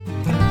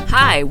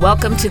Hi,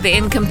 welcome to the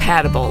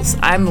Incompatibles.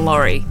 I'm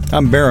Laurie.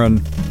 I'm Barron.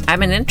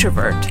 I'm an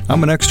introvert.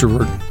 I'm an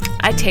extrovert.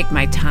 I take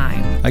my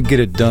time. I get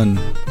it done.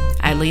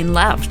 I lean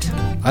left.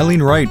 I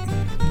lean right.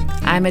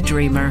 I'm a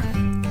dreamer.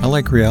 I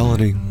like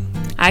reality.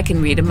 I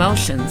can read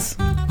emotions.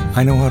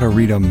 I know how to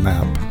read a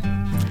map.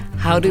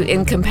 How do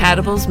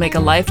incompatibles make a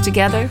life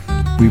together?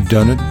 We've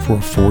done it for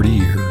 40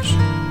 years.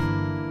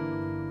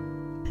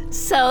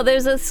 So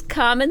there's this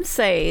common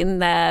saying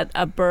that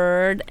a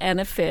bird and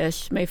a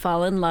fish may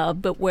fall in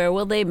love, but where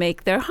will they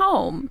make their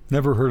home?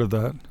 Never heard of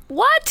that.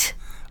 What?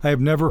 I have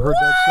never heard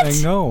that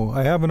saying. No,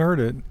 I haven't heard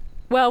it.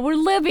 Well, we're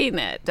living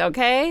it,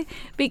 okay?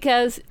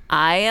 Because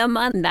I am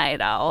a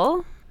night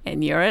owl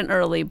and you're an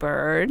early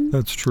bird.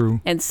 That's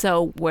true. And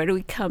so where do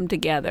we come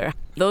together?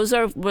 Those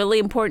are really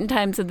important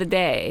times of the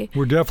day.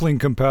 We're definitely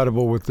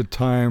incompatible with the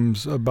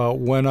times about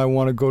when I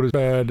want to go to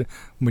bed,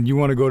 when you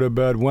want to go to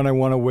bed, when I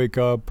want to wake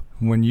up,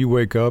 when you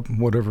wake up,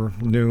 whatever,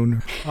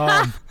 noon.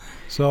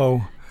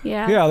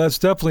 Yeah, that's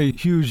definitely a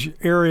huge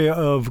area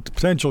of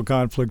potential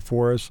conflict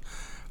for us.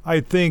 I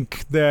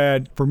think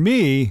that for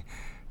me,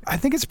 I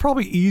think it's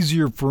probably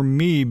easier for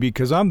me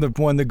because I'm the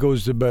one that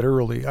goes to bed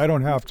early. I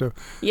don't have to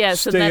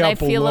Yes, stay and then up I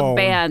feel alone.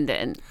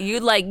 abandoned. You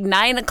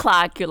 9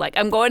 o'clock, you're like,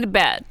 I'm going to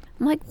bed.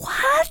 I'm like,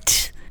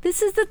 what?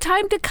 This is the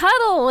time to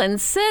cuddle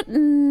and sit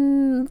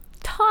and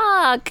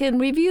talk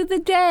and review the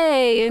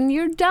day, and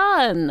you're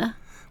done.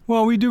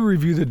 Well, we do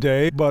review the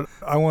day, but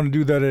I want to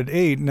do that at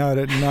 8, not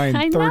at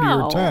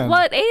 9:30 or 10.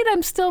 Well, at 8,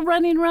 I'm still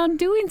running around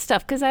doing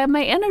stuff because I have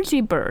my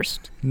energy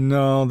burst.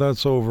 No,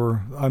 that's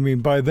over. I mean,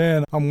 by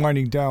then, I'm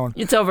winding down.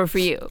 It's over for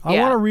you. I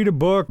want to read a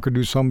book or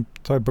do some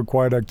type of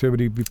quiet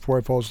activity before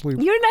I fall asleep.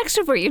 You're an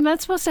extrovert. You're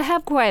not supposed to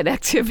have quiet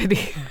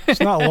activity.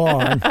 It's not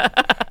long.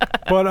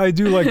 But I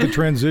do like the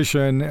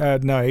transition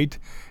at night,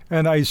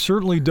 and I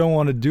certainly don't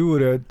want to do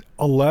it at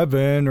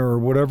 11 or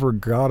whatever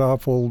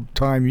god-awful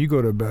time you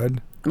go to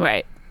bed.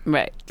 Right.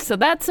 So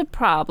that's a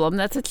problem.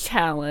 That's a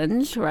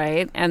challenge,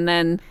 right? And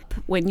then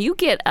when you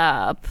get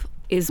up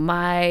is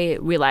my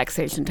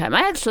relaxation time.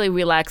 I actually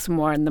relax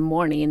more in the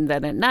morning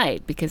than at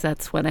night because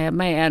that's when I have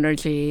my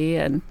energy.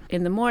 And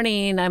in the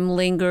morning, I'm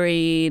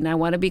lingering. I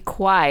want to be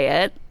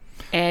quiet.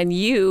 And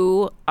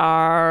you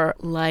are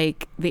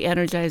like the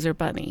Energizer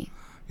Bunny.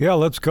 Yeah,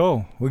 let's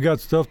go. We got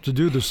stuff to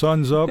do. The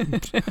sun's up,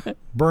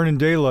 burning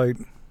daylight.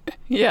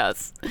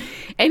 Yes.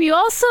 And you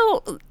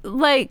also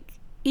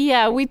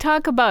we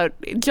talk about,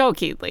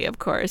 jokingly, of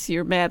course,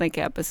 your manic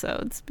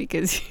episodes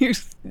because you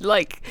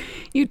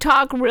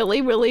talk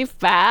really, really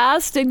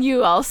fast and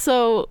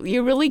you're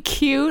really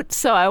cute.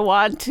 So I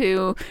want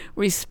to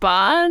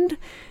respond,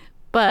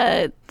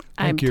 but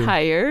I'm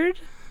tired.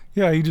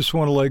 Yeah, you just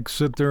want to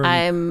sit there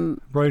and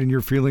write in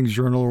your feelings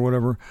journal or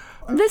whatever.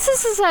 This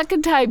is the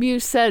second time you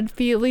said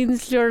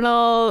feelings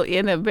journal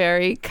in a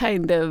very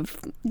kind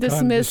of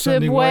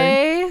dismissive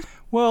way.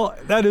 Well,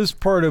 that is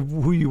part of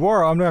who you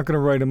are. I'm not going to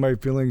write in my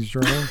feelings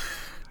journal.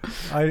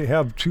 I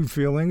have two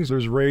feelings.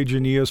 There's rage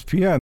and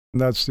ESPN.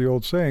 That's the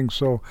old saying.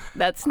 So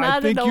that's not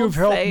I think an old you've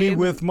helped saying. me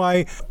with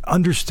my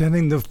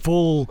understanding the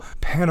full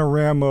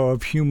panorama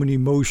of human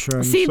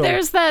emotion. See,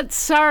 there's that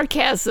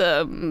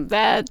sarcasm,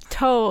 that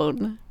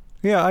tone.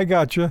 Yeah, I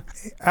got you.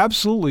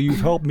 Absolutely. You've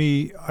helped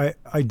me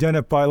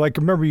identify. I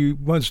remember you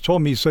once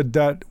told me, you said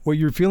that what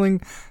you're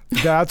feeling,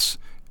 that's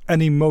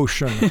an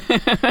emotion.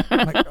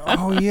 I'm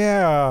oh,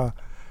 yeah.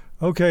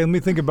 Okay, let me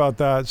think about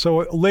that. So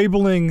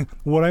labeling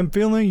what I'm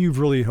feeling, you've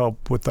really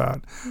helped with that.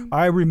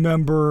 I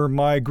remember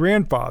my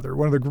grandfather.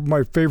 One of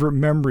my favorite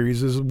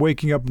memories is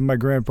waking up in my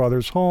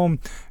grandfather's home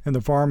in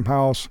the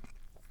farmhouse,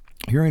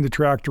 hearing the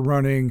tractor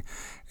running,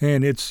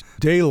 and it's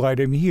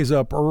daylight. I mean, he is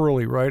up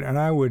early, right? And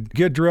I would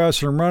get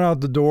dressed and run out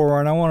the door,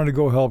 and I wanted to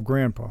go help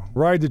Grandpa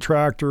ride the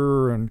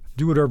tractor and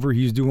do whatever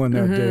he's doing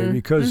that day.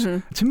 Because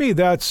to me,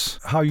 that's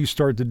how you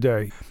start the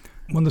day.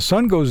 When the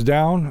sun goes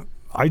down,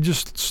 I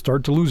just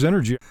start to lose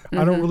energy.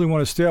 I don't really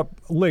want to stay up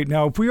late.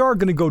 Now, if we are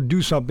going to go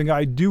do something,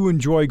 I do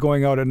enjoy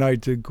going out at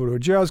night to go to a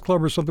jazz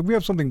club or something. We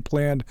have something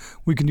planned,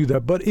 we can do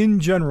that. But in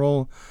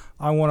general,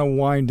 I want to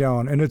wind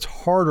down. And it's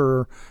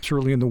harder,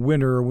 certainly in the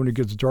winter when it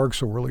gets dark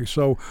so early.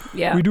 So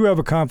we do have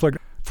a conflict.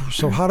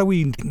 So how do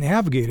we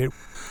navigate it?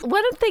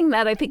 One thing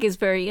that I think is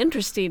very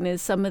interesting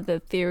is some of the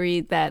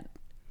theory that,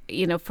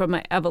 from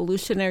an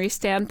evolutionary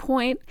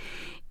standpoint,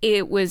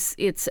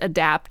 it's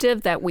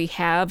adaptive that we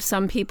have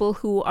some people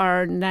who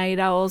are night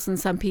owls and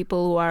some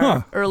people who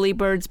are early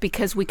birds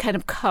because we kind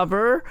of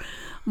cover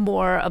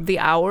more of the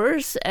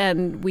hours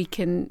and we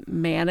can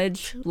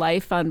manage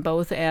life on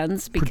both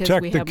ends because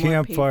protect we the have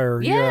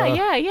campfire. more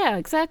people. Yeah,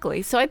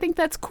 exactly. So I think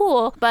that's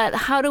cool. But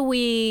how do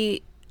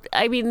we,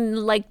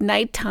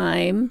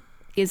 nighttime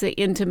is an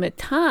intimate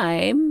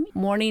time.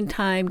 Morning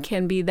time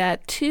can be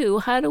that too.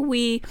 How do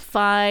we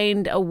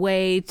find a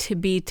way to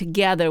be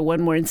together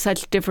when we're in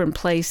such different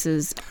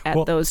places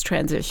at those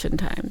transition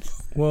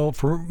times? Well,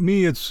 for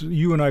me, it's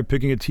you and I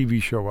picking a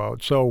TV show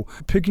out. So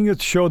picking a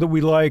show that we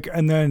like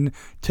and then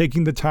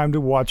taking the time to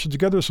watch it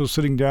together. So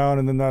sitting down,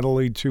 and then that'll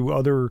lead to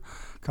other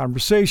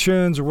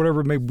conversations or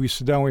whatever. Maybe we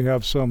sit down, we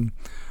have some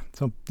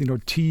some,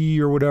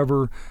 tea or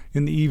whatever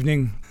in the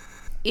evening.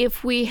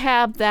 If we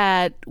have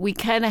that, we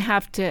kind of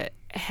have to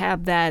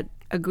have that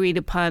agreed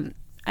upon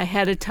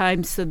ahead of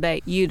time so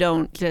that you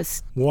don't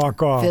just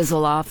walk off,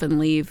 fizzle off and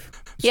leave.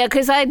 Yeah,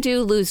 because I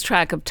do lose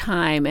track of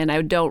time, and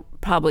I don't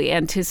probably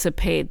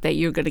anticipate that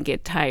you're going to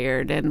get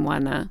tired and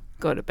want to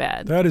go to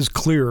bed. That is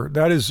clear.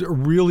 That is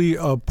really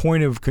a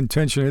point of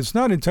contention. It's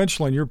not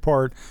intentional on your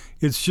part.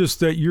 It's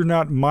just that you're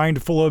not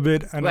mindful of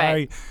it. And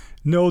right. I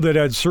know that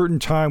at a certain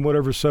time,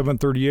 whatever,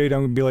 7:38, I'm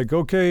going to be like,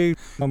 okay,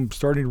 I'm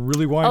starting to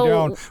really wind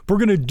down. We're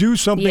going to do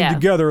something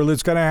together.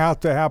 It's going to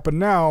have to happen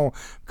now.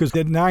 Because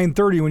at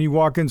 9:30, when you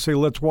walk in and say,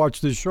 let's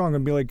watch this show, I'm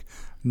going to be like,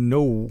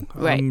 no,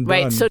 I'm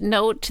done. So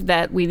note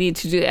that we need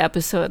to do an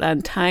episode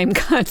on time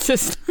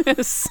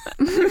consciousness.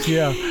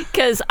 Yeah.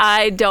 Because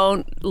I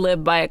don't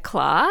live by a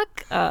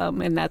clock,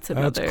 and that's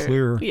another. That's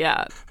clear.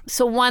 Yeah.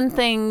 So one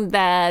thing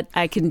that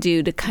I can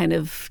do to kind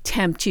of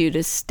tempt you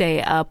to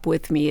stay up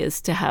with me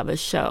is to have a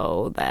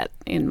show that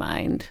in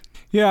mind.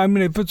 Yeah, I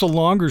mean, if it's a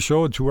longer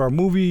show, a 2-hour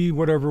movie,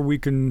 whatever, we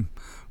can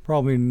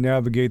probably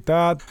navigate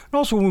that. And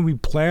also when we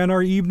plan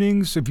our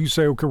evenings, if you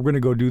say, okay, we're going to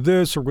go do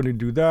this or we're going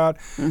to do that,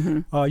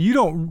 you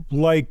don't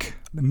like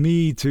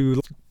me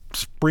to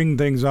spring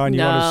things on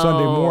you on a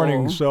Sunday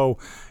morning. So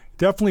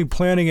definitely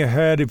planning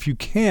ahead if you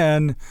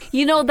can.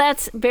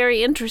 That's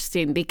very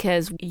interesting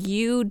because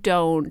you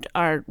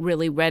aren't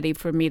really ready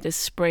for me to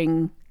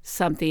spring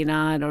something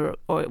on or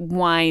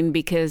whine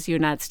because you're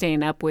not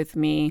staying up with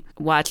me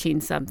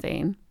watching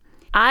something.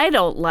 I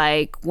don't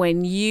like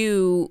when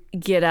you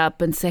get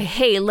up and say,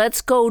 hey,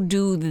 let's go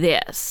do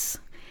this.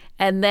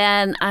 And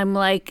then I'm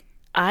like,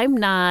 I'm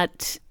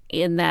not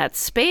in that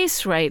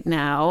space right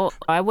now.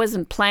 I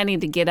wasn't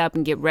planning to get up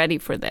and get ready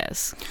for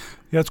this.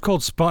 Yeah, it's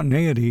called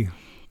spontaneity.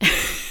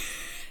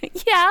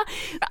 Yeah,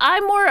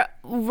 I'm more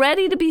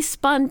ready to be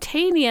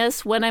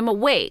spontaneous when I'm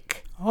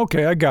awake.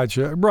 Okay, I got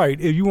you. Right.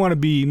 If you want to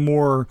be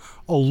more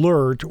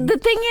alert. The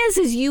thing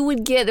is you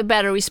would get a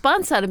better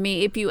response out of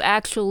me if you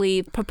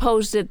actually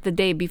proposed it the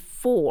day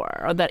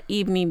before or the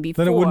evening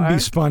before. Then it wouldn't be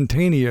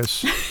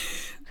spontaneous.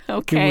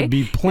 Okay. It would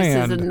be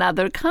planned. This is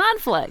another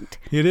conflict.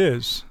 It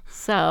is.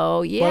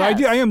 So, yeah.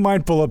 But I am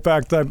mindful of the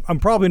fact that I'm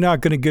probably not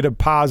going to get a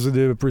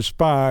positive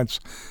response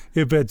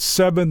if at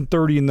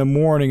 7:30 in the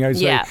morning I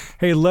say,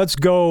 hey, let's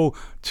go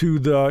to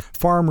the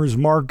farmer's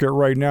market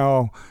right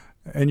now.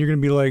 And you're going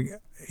to be like,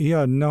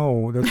 yeah,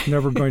 no, that's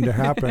never going to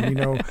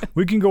happen.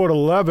 We can go at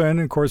 11.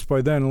 Of course,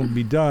 by then it'll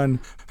be done.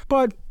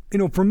 But,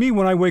 for me,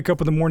 when I wake up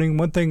in the morning,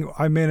 one thing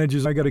I manage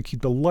is I got to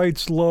keep the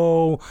lights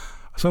low.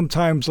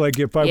 Sometimes, like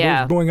if I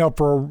was going out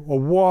for a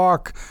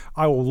walk,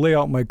 I will lay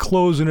out my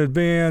clothes in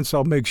advance.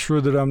 I'll make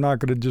sure that I'm not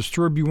going to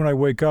disturb you when I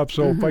wake up.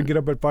 So if I get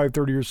up at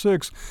 5:30 or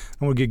 6,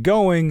 I'm going to get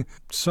going.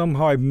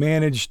 Somehow I've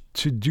managed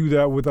to do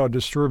that without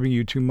disturbing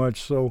you too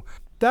much. So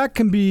that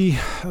can be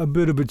a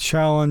bit of a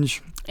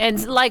challenge.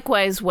 And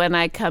likewise, when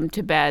I come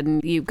to bed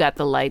and you've got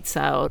the lights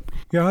out.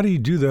 Yeah, how do you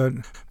do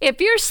that? If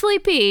you're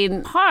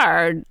sleeping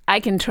hard, I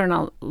can turn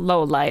a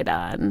low light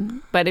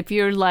on. But if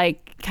you're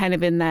kind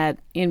of in that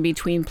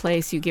in-between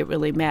place, you get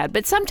really mad.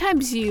 But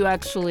sometimes you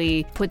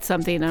actually put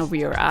something over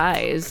your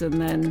eyes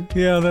and then...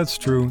 Yeah, that's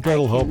true.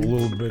 That'll help a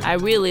little bit. I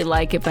really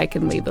like if I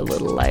can leave a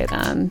little light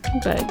on.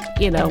 But,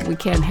 we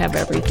can't have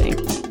everything.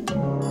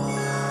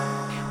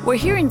 We're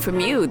hearing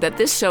from you that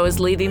this show is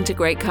leading to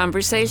great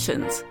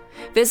conversations.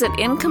 Visit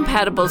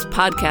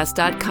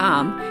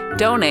incompatiblespodcast.com,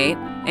 donate,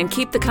 and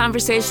keep the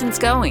conversations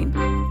going.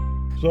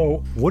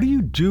 So what do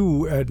you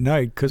do at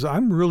night? Because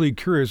I'm really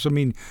curious. I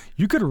mean,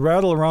 you could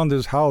rattle around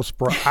this house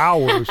for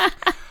hours.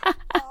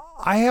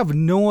 I have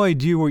no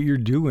idea what you're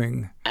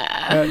doing.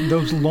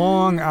 Those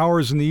long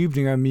hours in the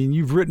evening, I mean,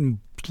 you've written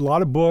a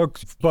lot of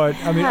books, but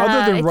I mean,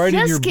 other than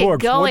writing your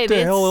books, what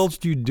the hell else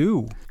do you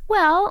do?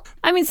 Well,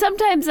 I mean,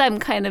 sometimes I'm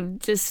kind of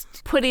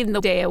just putting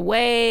the day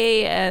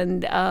away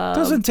and...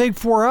 doesn't take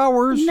 4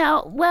 hours.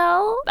 No,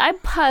 well, I'm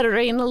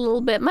puttering a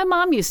little bit. My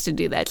mom used to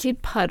do that.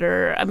 She'd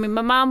putter. I mean,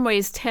 my mom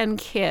raised 10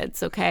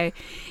 kids, okay?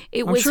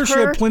 I'm sure she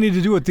had plenty to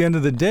do at the end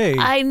of the day.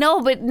 I know,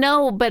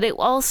 but it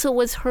also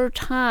was her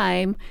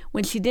time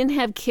when she didn't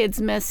have kids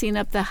messing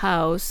up the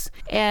house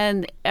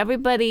and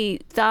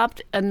everybody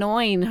stopped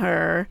annoying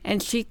her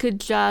and she could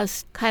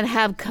just kind of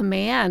have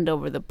command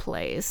over the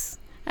place.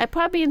 I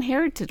probably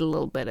inherited a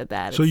little bit of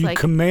that. So you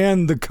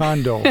command the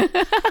condo.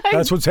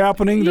 That's what's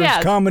happening?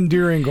 There's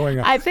commandeering going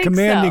on. I think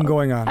Commanding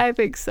going on. I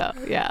think so,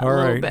 yeah. All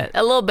right.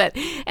 A little bit.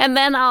 And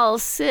then I'll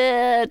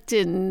sit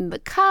in the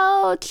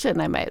couch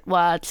and I might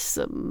watch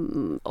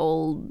some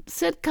old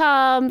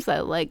sitcoms. I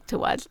like to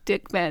watch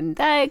Dick Van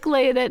Dyke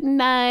late at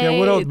night. Yeah,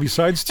 what else?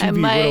 Besides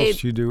TV, what else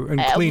do you do? And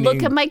cleaning.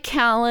 Look at my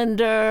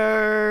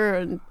calendar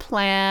and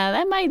plan.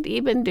 I might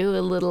even do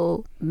a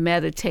little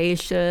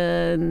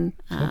meditation.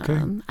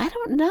 Okay. I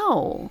don't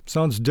know.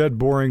 Sounds dead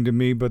boring to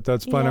me, but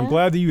that's fine. Yeah. I'm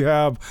glad that you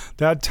have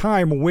that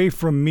time away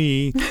from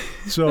me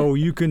So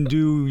you can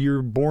do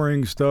your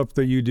boring stuff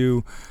that you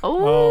do.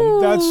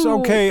 Oh, That's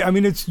okay. I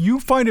mean, you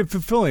find it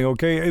fulfilling,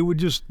 okay? It would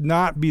just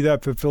not be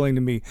that fulfilling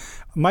to me.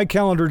 My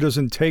calendar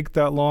doesn't take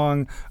that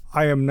long.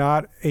 I am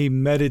not a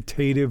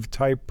meditative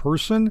type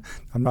person.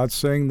 I'm not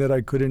saying that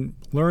I couldn't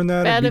learn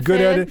that and be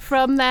good at it.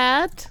 From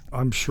that?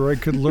 I'm sure I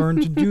could learn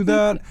to do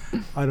that.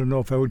 I don't know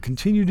if I would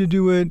continue to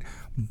do it.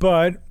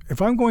 But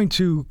if I'm going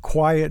to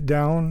quiet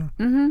down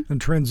and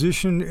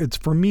transition,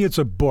 for me, it's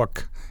a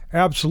book.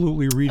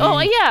 Absolutely reading. Oh,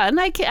 yeah, and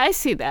I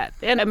see that.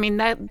 And I mean,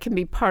 that can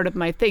be part of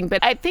my thing.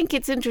 But I think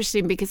it's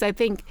interesting because I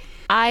think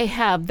I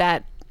have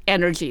that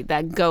energy,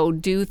 that go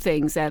do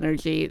things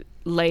energy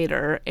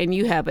later, and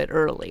you have it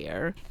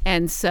earlier.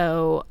 And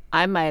so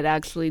I might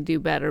actually do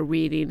better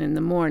reading in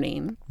the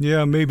morning.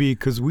 Yeah, maybe,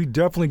 because we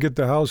definitely get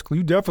the house clean.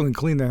 You definitely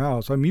clean the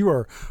house. I mean, you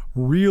are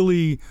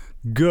really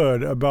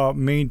good about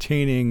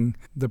maintaining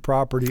the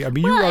property. I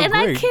mean, you are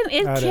great.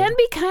 It can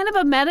be kind of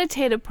a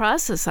meditative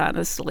process,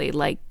 honestly,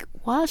 like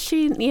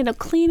washing,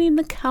 cleaning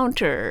the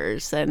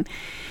counters and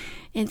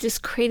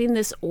just creating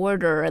this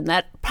order. And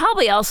that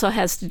probably also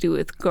has to do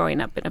with growing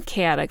up in a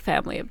chaotic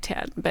family of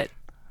 10. But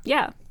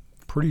yeah.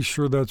 Pretty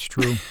sure that's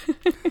true.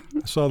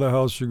 I saw the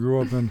house you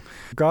grew up in.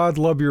 God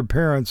love your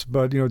parents,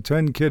 but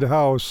 10-kid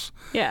house.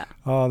 Yeah.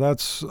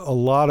 That's a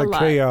lot of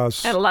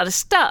chaos. And a lot of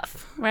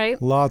stuff,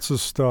 right? Lots of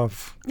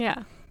stuff.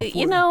 Yeah.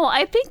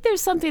 I think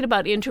there's something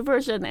about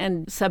introversion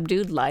and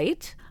subdued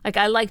light. Like,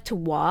 I like to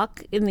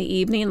walk in the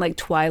evening, like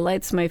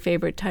twilight's my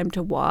favorite time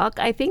to walk.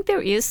 I think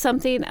there is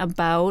something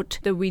about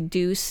the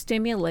reduced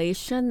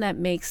stimulation that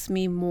makes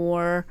me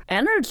more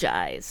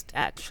energized,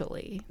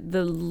 actually.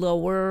 The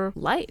lower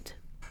light.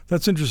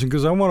 That's interesting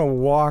because I want to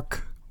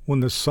walk when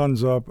the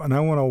sun's up and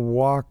I want to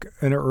walk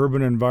in an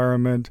urban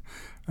environment.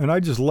 And I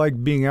just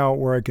like being out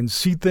where I can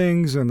see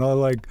things, and I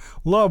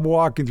love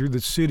walking through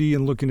the city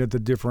and looking at the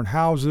different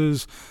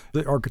houses,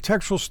 the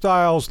architectural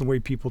styles, the way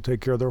people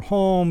take care of their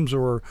homes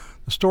or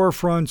the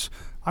storefronts.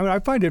 I mean, I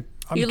find it.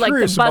 You like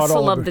the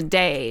bustle of the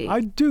day.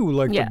 I do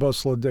like the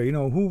bustle of the day.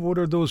 What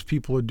are those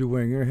people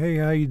doing? Hey,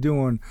 how you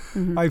doing?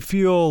 Mm-hmm. I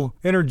feel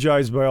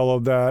energized by all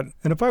of that.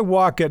 And if I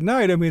walk at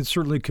night, I mean, it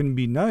certainly can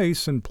be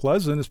nice and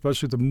pleasant,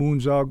 especially if the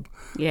moon's out.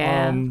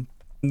 Yeah.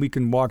 We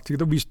can walk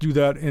together. We used to do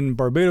that in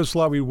Barbados a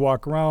lot. We'd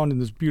walk around in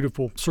this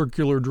beautiful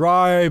circular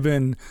drive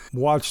and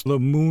watch the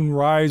moon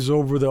rise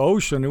over the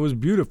ocean. It was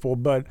beautiful,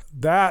 but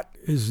that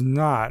is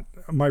not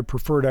my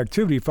preferred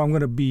activity. If I'm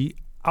going to be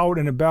out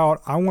and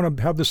about, I want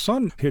to have the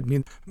sun hit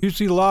me. You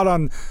see a lot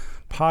on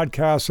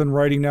podcasts and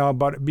writing now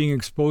about being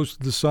exposed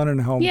to the sun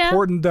and how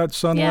important that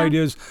sunlight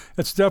is.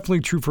 It's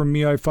definitely true for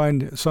me. I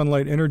find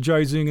sunlight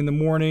energizing in the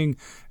morning,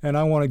 and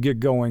I want to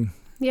get going.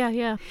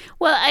 Yeah.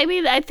 Well, I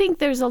mean, I think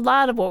there's a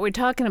lot of what we're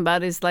talking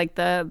about is like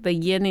the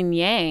yin and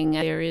yang.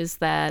 There is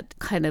that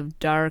kind of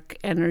dark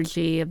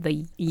energy of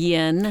the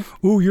yin.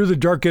 Ooh, you're the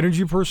dark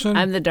energy person?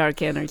 I'm the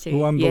dark energy.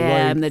 Oh, I'm the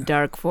light. I'm the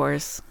dark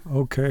force.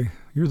 Okay.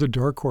 You're the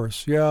dark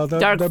horse. Yeah.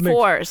 Dark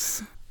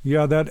force.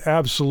 Yeah, that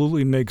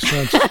absolutely makes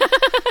sense.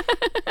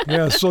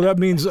 Yeah, so that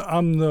means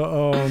I'm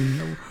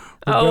the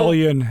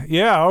rebellion. Oh.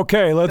 Yeah,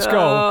 okay, let's go.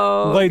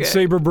 Oh, okay.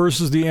 Lightsaber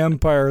versus the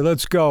Empire.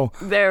 Let's go.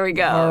 There we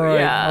go. All right,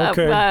 yeah.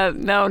 Okay.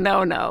 No.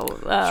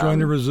 Join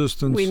the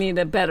resistance. We need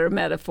a better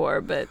metaphor,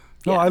 but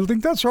No, I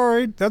think that's all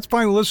right. That's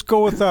fine. Let's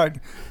go with that.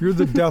 You're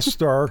the Death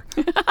Star.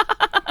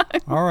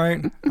 All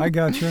right, I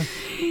got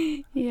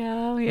you.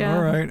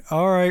 Yeah.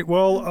 All right.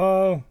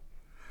 Well,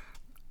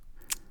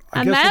 I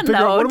On guess that we'll figure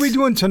out, what are note- we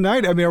doing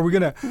tonight? I mean,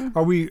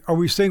 are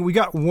we saying we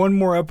got one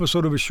more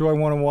episode of a show I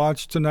want to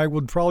watch tonight?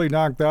 We'll probably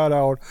knock that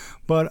out.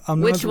 But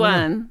I'm Which not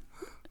one?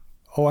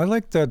 Oh, I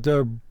like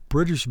that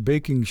British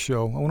baking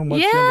show. I want to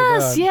watch the end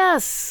of that.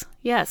 Yes.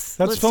 That's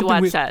Let's something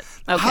watch that.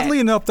 Okay. Oddly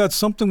enough, that's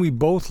something we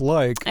both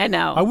like. I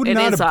know. I would It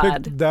not is have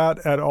odd. picked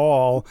that at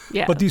all.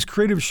 Yeah. But these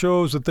creative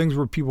shows, the things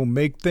where people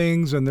make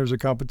things and there's a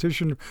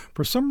competition,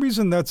 for some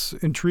reason that's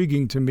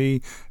intriguing to me.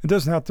 It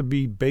doesn't have to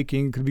be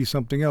baking. It could be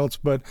something else.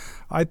 But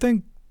I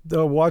think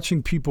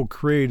watching people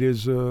create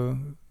is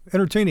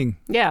entertaining.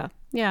 Yeah.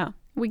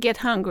 We get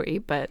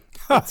hungry, but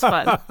it's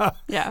fun.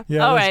 Yeah.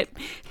 Yeah, All right.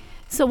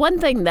 So one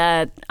thing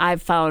that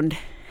I've found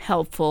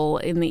helpful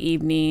in the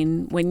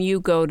evening when you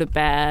go to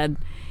bed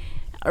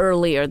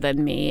earlier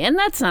than me, and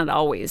that's not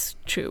always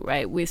true,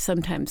 right? We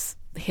sometimes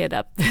hit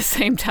up the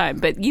same time,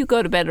 but you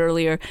go to bed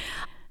earlier.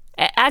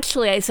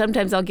 Actually,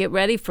 sometimes I'll get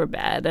ready for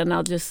bed and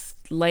I'll just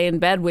lay in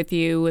bed with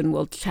you and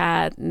we'll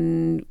chat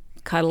and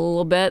cuddle a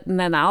little bit, and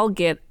then I'll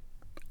get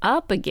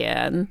up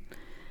again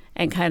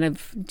and kind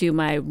of do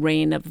my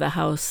reign of the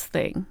house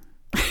thing.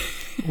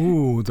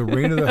 Ooh, the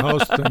reign of the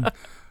house thing.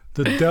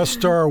 The Death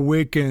Star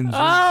awakens.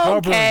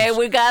 Okay,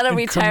 we got to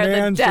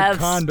retire the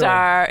Death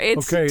Star.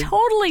 It's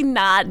totally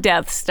not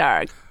Death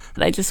Star.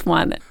 I just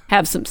want to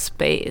have some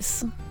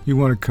space. You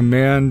want to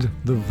command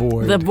the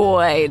void. The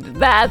void.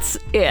 That's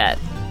it.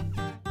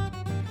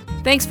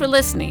 Thanks for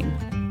listening.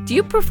 Do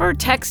you prefer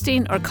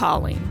texting or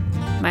calling?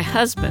 My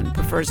husband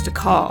prefers to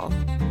call.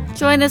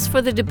 Join us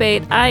for the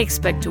debate I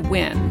expect to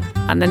win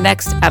on the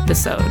next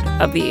episode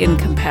of The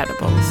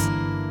Incompatibles.